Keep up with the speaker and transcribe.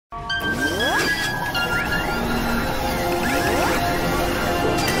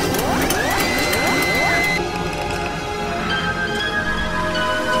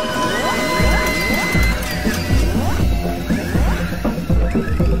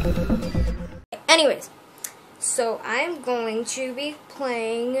Anyways, so I'm going to be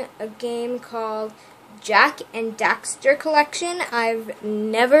playing a game called Jack and Daxter Collection. I've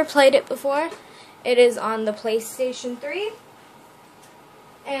never played it before. It is on the PlayStation 3.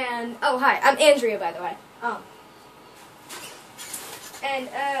 And, oh hi, I'm Andrea, by the way.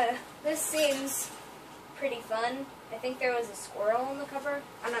 This seems pretty fun. I think there was a squirrel on the cover.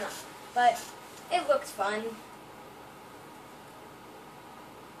 I don't know. But it looks fun.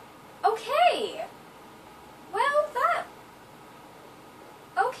 Okay. Well,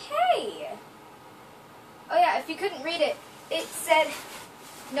 okay. Oh yeah, if you couldn't read it, it said,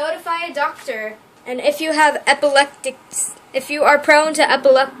 notify a doctor, and if you are prone to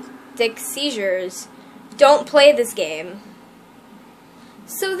epileptic seizures, don't play this game.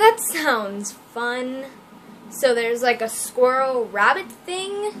 So that sounds fun. So there's like a squirrel rabbit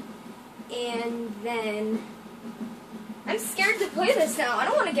thing, and then I'm scared to play this now. I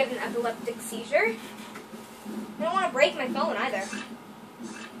don't want to get an epileptic seizure. I don't want to break my phone either.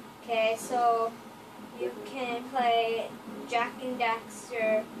 Okay, so you can play Jack and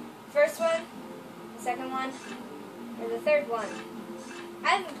Daxter. First one, the second one, or the third one.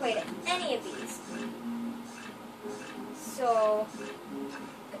 I haven't played any of these. So,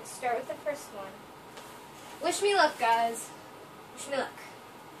 let's start with the first one. Wish me luck, guys. Wish me luck.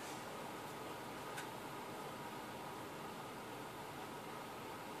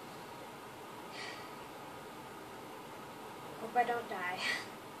 Hope I don't die.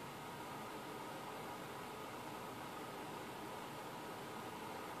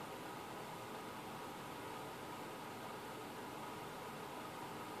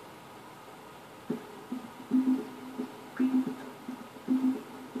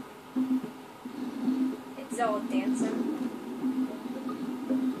 It's all dancing.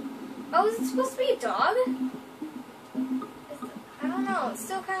 Oh, is it supposed to be a dog? I don't know. It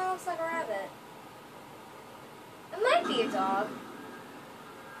still kind of looks like a rabbit. It might be a dog.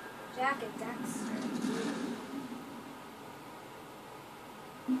 Jack and Daxter.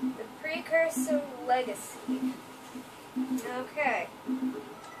 The Precursor Legacy. Okay. New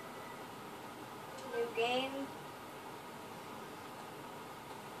game.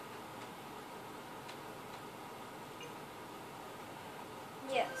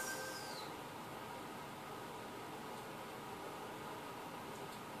 Yes.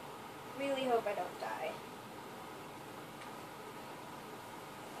 Really hope I don't die.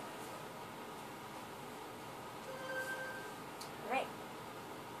 Alright.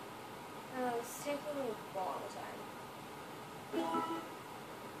 It's taking a long time.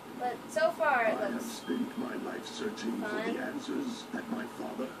 But so far it looks I have spent my life searching for the answers that my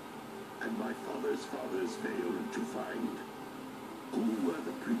father and my father's fathers failed to find. Who were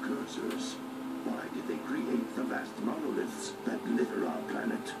the precursors? Why did they create the vast monoliths that litter our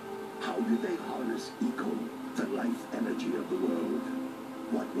planet? How did they harness eco, the life energy of the world?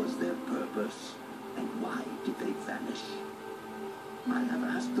 What was their purpose? And why did they vanish? I have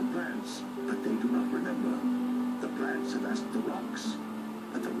asked the plants, but they do not remember. The plants have asked the rocks,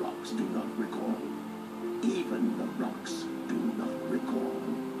 but the rocks do not recall. Even the rocks do not recall.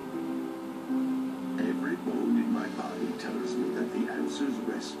 Every bone in my body tells me that the answers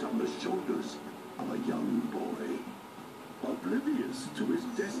rest on the shoulders of a young boy. Oblivious to his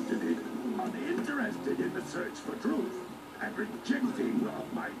destiny, uninterested in the search for truth, and rejecting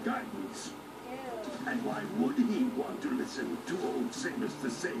of my guidance. And why would he want to listen to old Samus the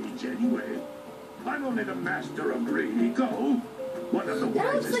Sage anyway? I'm only the master of green eco, one of the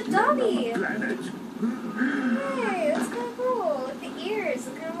wisest men on the planet. Hey, that's kind of cool. Like the ears,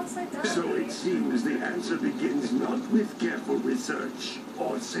 it kind of looks like Dobby. So it seems the answer begins not with careful research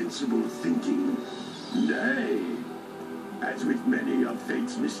or sensible thinking. Nay, as with many of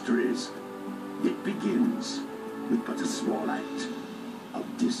fate's mysteries, it begins with but a small act of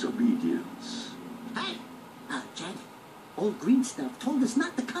disobedience. Hey! Jack, old green stuff told us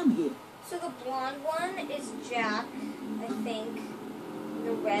not to come here. So the blonde one is Jack, I think.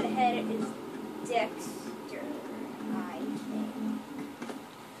 The redhead is Daxter, I think.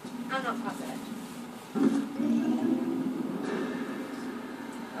 I'm not positive.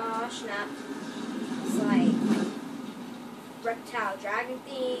 Oh snap. It's like reptile dragon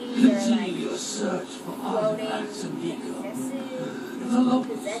things, or like floating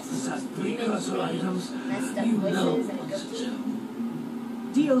possessed demon things, messed up voices, and a goatee.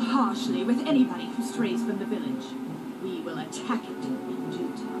 Deal harshly with anybody who strays from the village. We will attack it in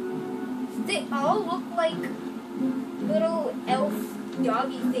due time. They all look like little elf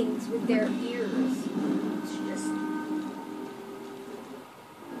doggy things with their ears. It's just...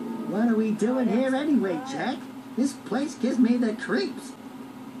 What are we doing here anyway, Jack? This place gives me the creeps.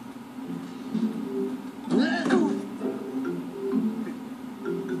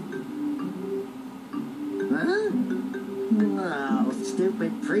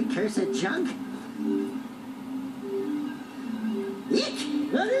 precursor junk?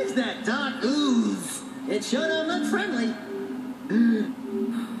 Eek! What is that dark ooze? It sure don't look friendly.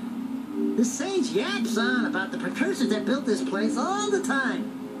 The sage yaps on about the precursors that built this place all the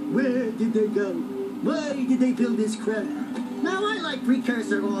time. Where did they go? Why did they build this crap? Now, I like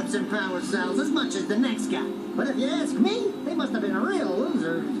precursor orbs and power cells as much as the next guy. But if you ask me, they must have been real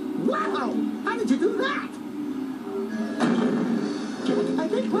losers. Wow! How did you do that? I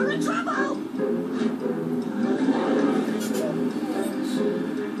think we're in trouble!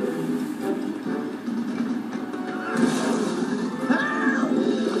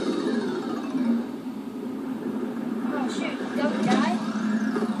 Oh shoot, don't die.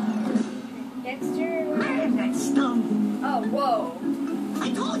 Daxter. Man, that stung! Oh, whoa.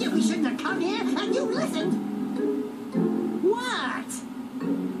 I told you we shouldn't have come here, and you listened! What?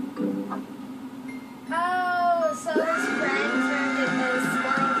 Oh, so his friend turned into this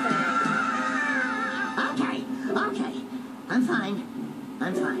squirrel thing. Okay. I'm fine.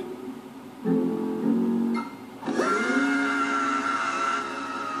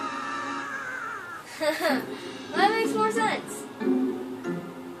 That makes more sense.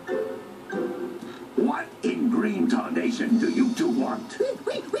 What in green tarnation do you two want?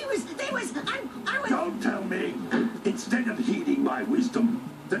 I was... Don't tell me. Instead of heeding my wisdom,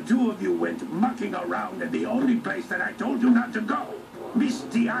 the two of you went mucking around in the only place that I told you not to go.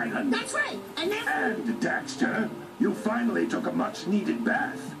 Misty Island. That's right, and then... And, Daxter, you finally took a much-needed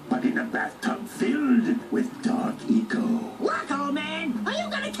bath, but in a bathtub filled with dark eco. Look, old man, are you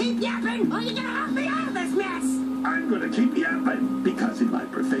gonna keep yapping, or are you gonna help me out of this mess? I'm gonna keep yapping, because in my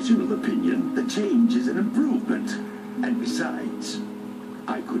professional opinion, the change is an improvement. And besides,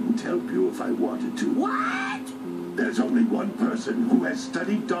 I couldn't help you if I wanted to. What? There's only one person who has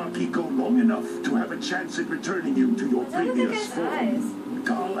studied dark eco long enough to have a chance at returning you to your What's up with the previous guy's form. eyes?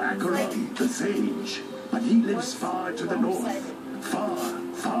 Carl Acheron, the sage. But he lives far to the north.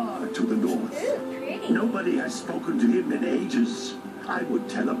 Far to the north. Ooh, pretty. Nobody has spoken to him in ages. I would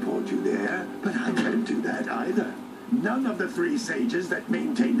teleport you there, but I can't do that either. None of the three sages that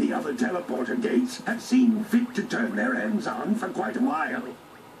maintain the other teleporter gates have seen fit to turn their hands on for quite a while.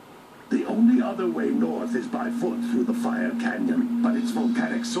 The only other way north is by foot through the Fire Canyon, but its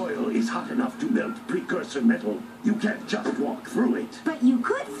volcanic soil is hot enough to melt precursor metal. You can't just walk through it. But you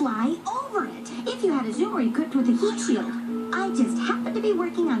could fly over it if you had a zoomer equipped with a heat shield. I just happen to be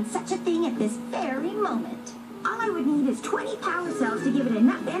working on such a thing at this very moment. All I would need is 20 power cells to give it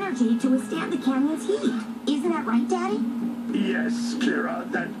enough energy to withstand the canyon's heat. Isn't that right, Daddy? Yes, Kira,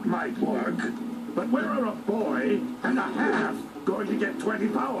 that might work. But where are a boy and a half going to get 20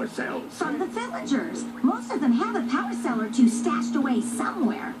 power cells? From the villagers. Most of them have a power cell or two stashed away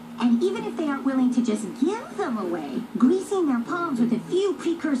somewhere. And even if they aren't willing to just give them away, greasing their palms with a few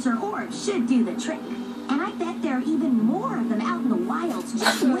precursor orbs should do the trick. And I bet there are even more of them out in the wilds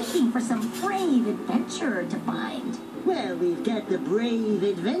just waiting for some brave adventurer to find. Well, we've got the brave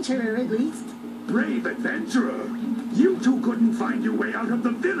adventurer at least. Brave adventurer! You two couldn't find your way out of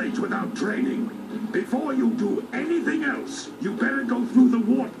the village without training. Before you do anything else, you better go through the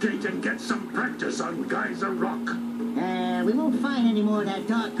wart gate and get some practice on Geyser Rock. We won't find any more of that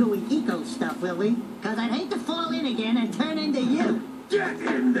dark gooey eco stuff, will we? Because I'd hate to fall in again and turn into you. Get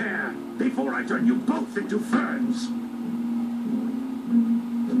in there before I turn you both into ferns.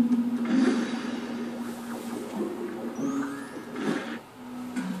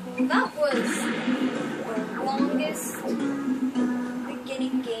 That was the longest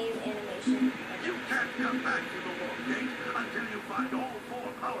beginning game animation. You can't come back to the wart gate until you find all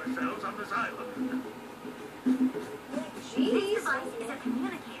 4 power cells on this island. This Jeez. device is a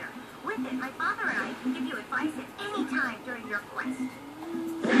communicator. With it, my father and I can give you advice at any time during your quest. Ooh,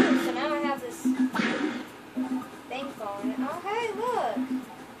 so now I have this thing falling. Oh, hey, look.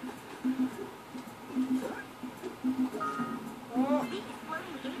 Oh. These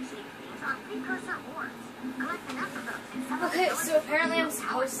floating egg-shaped things are precursor orbs. Collect enough of those and some of Okay, the so apparently I'm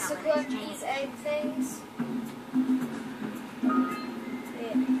supposed to collect these egg things.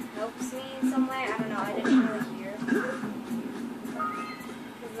 It helps me in some way. I don't know. I didn't really hear. Because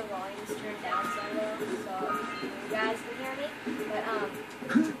the volume's turned down so low, so you guys can hear me. But,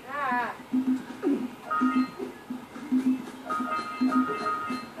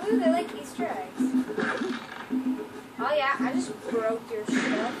 Ooh, they like Easter eggs. Oh yeah, I just broke your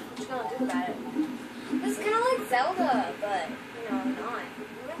stuff. What you gonna do about it? This is kind of like Zelda, but, you know, not.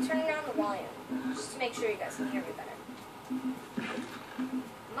 I'm gonna turn down the volume, just to make sure you guys can hear me better. I'm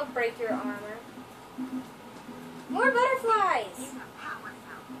gonna break your armor. More butterflies!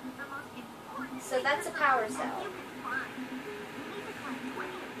 So that's a power cell.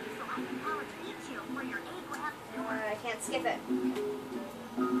 I can't skip it.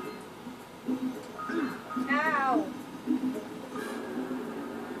 Ow! Ooh.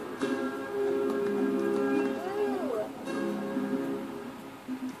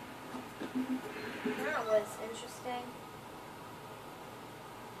 That was interesting.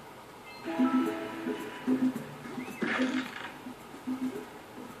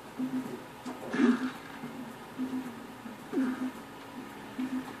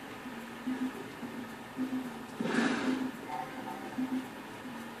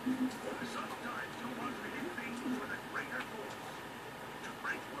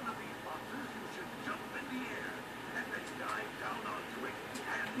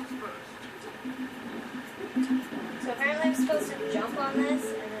 So apparently I'm supposed to jump on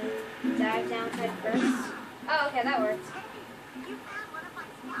this and then dive down head first. Oh, okay, that worked.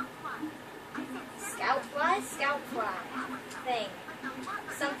 Scout fly? Scout fly. Thing.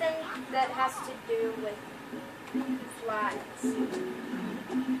 Something that has to do with flies.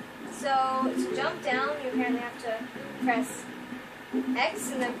 So to jump down, you apparently have to press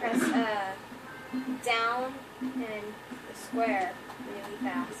X and then press down and the square really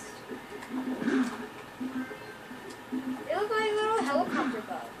fast. They look like little helicopter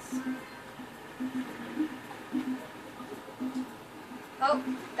bugs. Oh,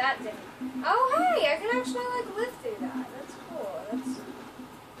 that didn't. Oh, hey, I can actually like live through that. That's cool.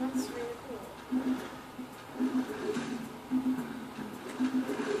 That's really cool.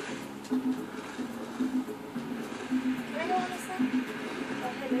 Can I go on this thing?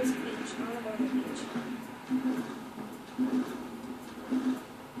 Oh, hey, there's a beach. I want to go on the beach.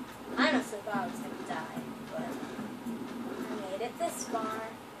 I honestly thought I was going to die, but I made it this far. Now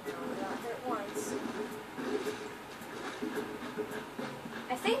I got hurt once.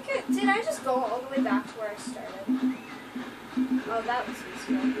 I think did I just go all the way back to where I started? Oh, that was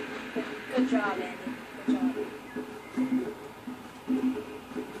useful. Good job, Andy. Good job.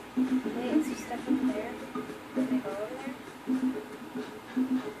 Wait, is there stuff in there? Can I go over there?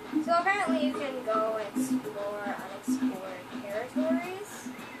 So apparently you can go and explore unexplored territories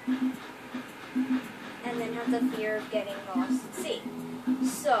and then have the fear of getting lost at sea.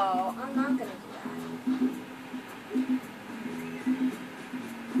 So I'm not gonna do that.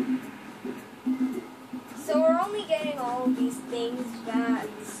 So we're only getting all of these things back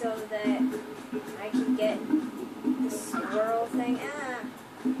so that I can get the squirrel thing.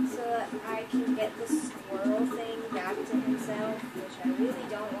 So that I can get the squirrel thing back to himself, which I really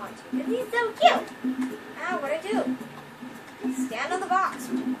don't want to. Because he's so cute! Ah, what'd I do? Stand on the box.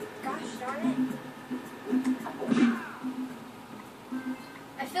 Gosh darn it.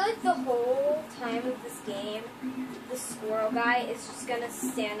 I feel like the whole time of this game, the squirrel guy is just gonna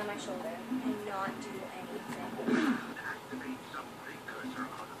stand on my shoulder and not do anything.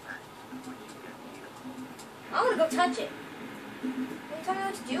 I wanna go touch it. Don't tell me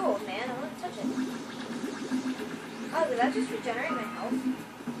what to do, old man. I wanna touch it. Oh, did that just regenerate my health?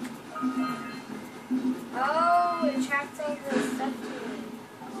 Oh, it attracts all the stuff to me.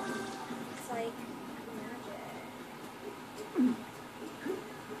 It's like magic.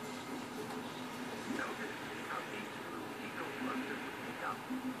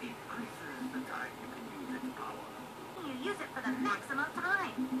 You use it for the maximum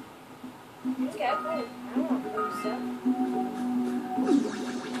time. Okay, cool. I won't lose stuff.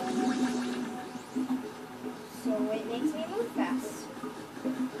 So it makes me move fast.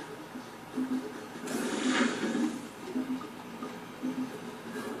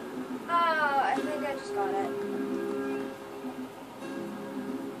 Oh, I think I just got it.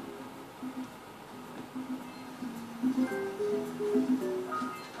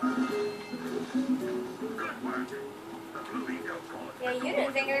 Yeah, you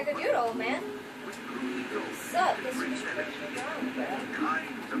didn't think I could do it, old man. Suck, this is pretty wrong, bro.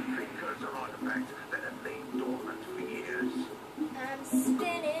 Kinds of precursor artifacts that have lain dormant for years. I'm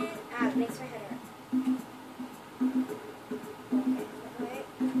spinning. Ah, it makes my head hurt. Okay, wait.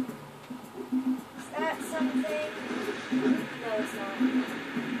 Is that something? No, it's not.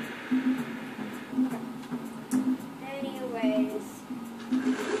 Anyways.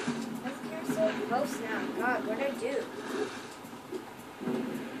 Why is the camera so close now? God, what did I do?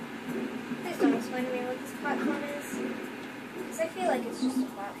 Please don't explain to me what this platform is. Because I feel like it's just a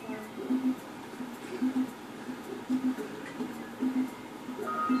platform.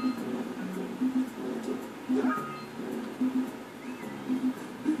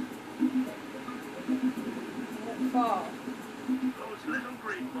 Fall. Those little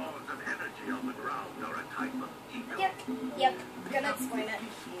green balls of energy on the ground are a type of ego. Yep, gonna explain it.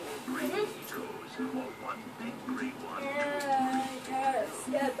 Green egos, or one big green one. Yes,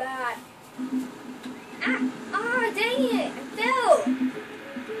 get that. Ah, dang it! I fell!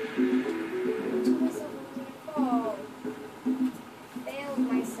 I told myself I was gonna fall. Failed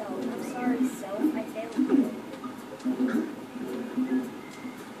myself. I'm sorry, self. I failed you.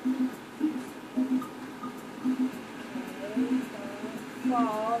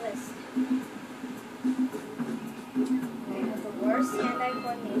 Fall this time. I have the worst hand-eye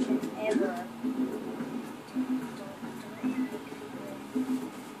coordination ever.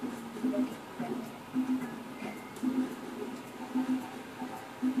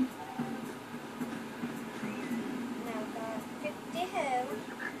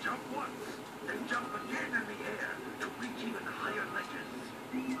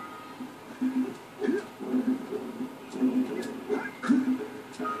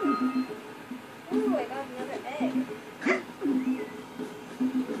 Ooh, I got another egg.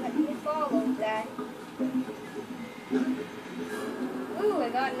 Let me follow that. Ooh, I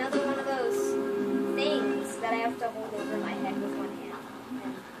got another one of those things that I have to hold over my head with one hand.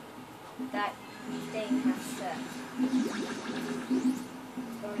 And that thing has to...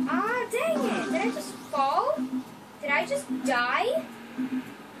 Ah, dang it! Did I just fall? Did I just die?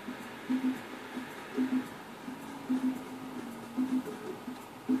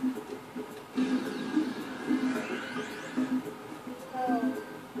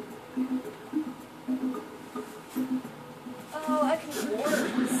 Oh, I can warp.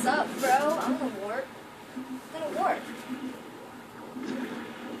 What's up, bro? I'm gonna warp.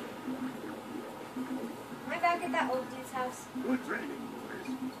 Am I back at that old dude's house? Good training,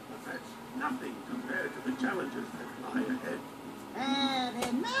 boys. But that's nothing compared to the challenges that lie ahead.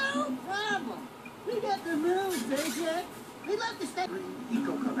 Then no problem. We got the moves, AJ. We'd love to stay.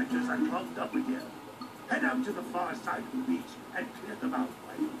 Eco collectors are plugged up again. Head out to the far side of the beach and clear them out,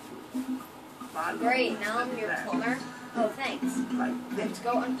 right? Great, now I'm your plumber. Oh, thanks. Like Let's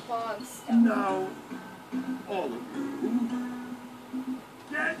go unclog stuff. No. All of you.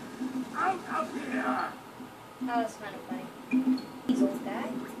 Get out of here! That was kind of funny. He's old guy.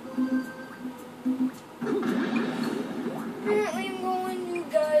 Apparently I'm going, you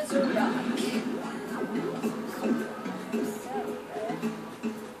guys are rock. So good.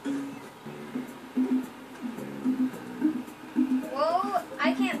 Well,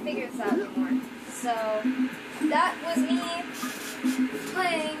 I can't figure this out anymore. So, that was me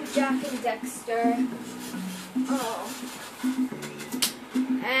playing Jack and Daxter. Oh.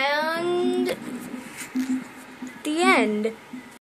 And the end.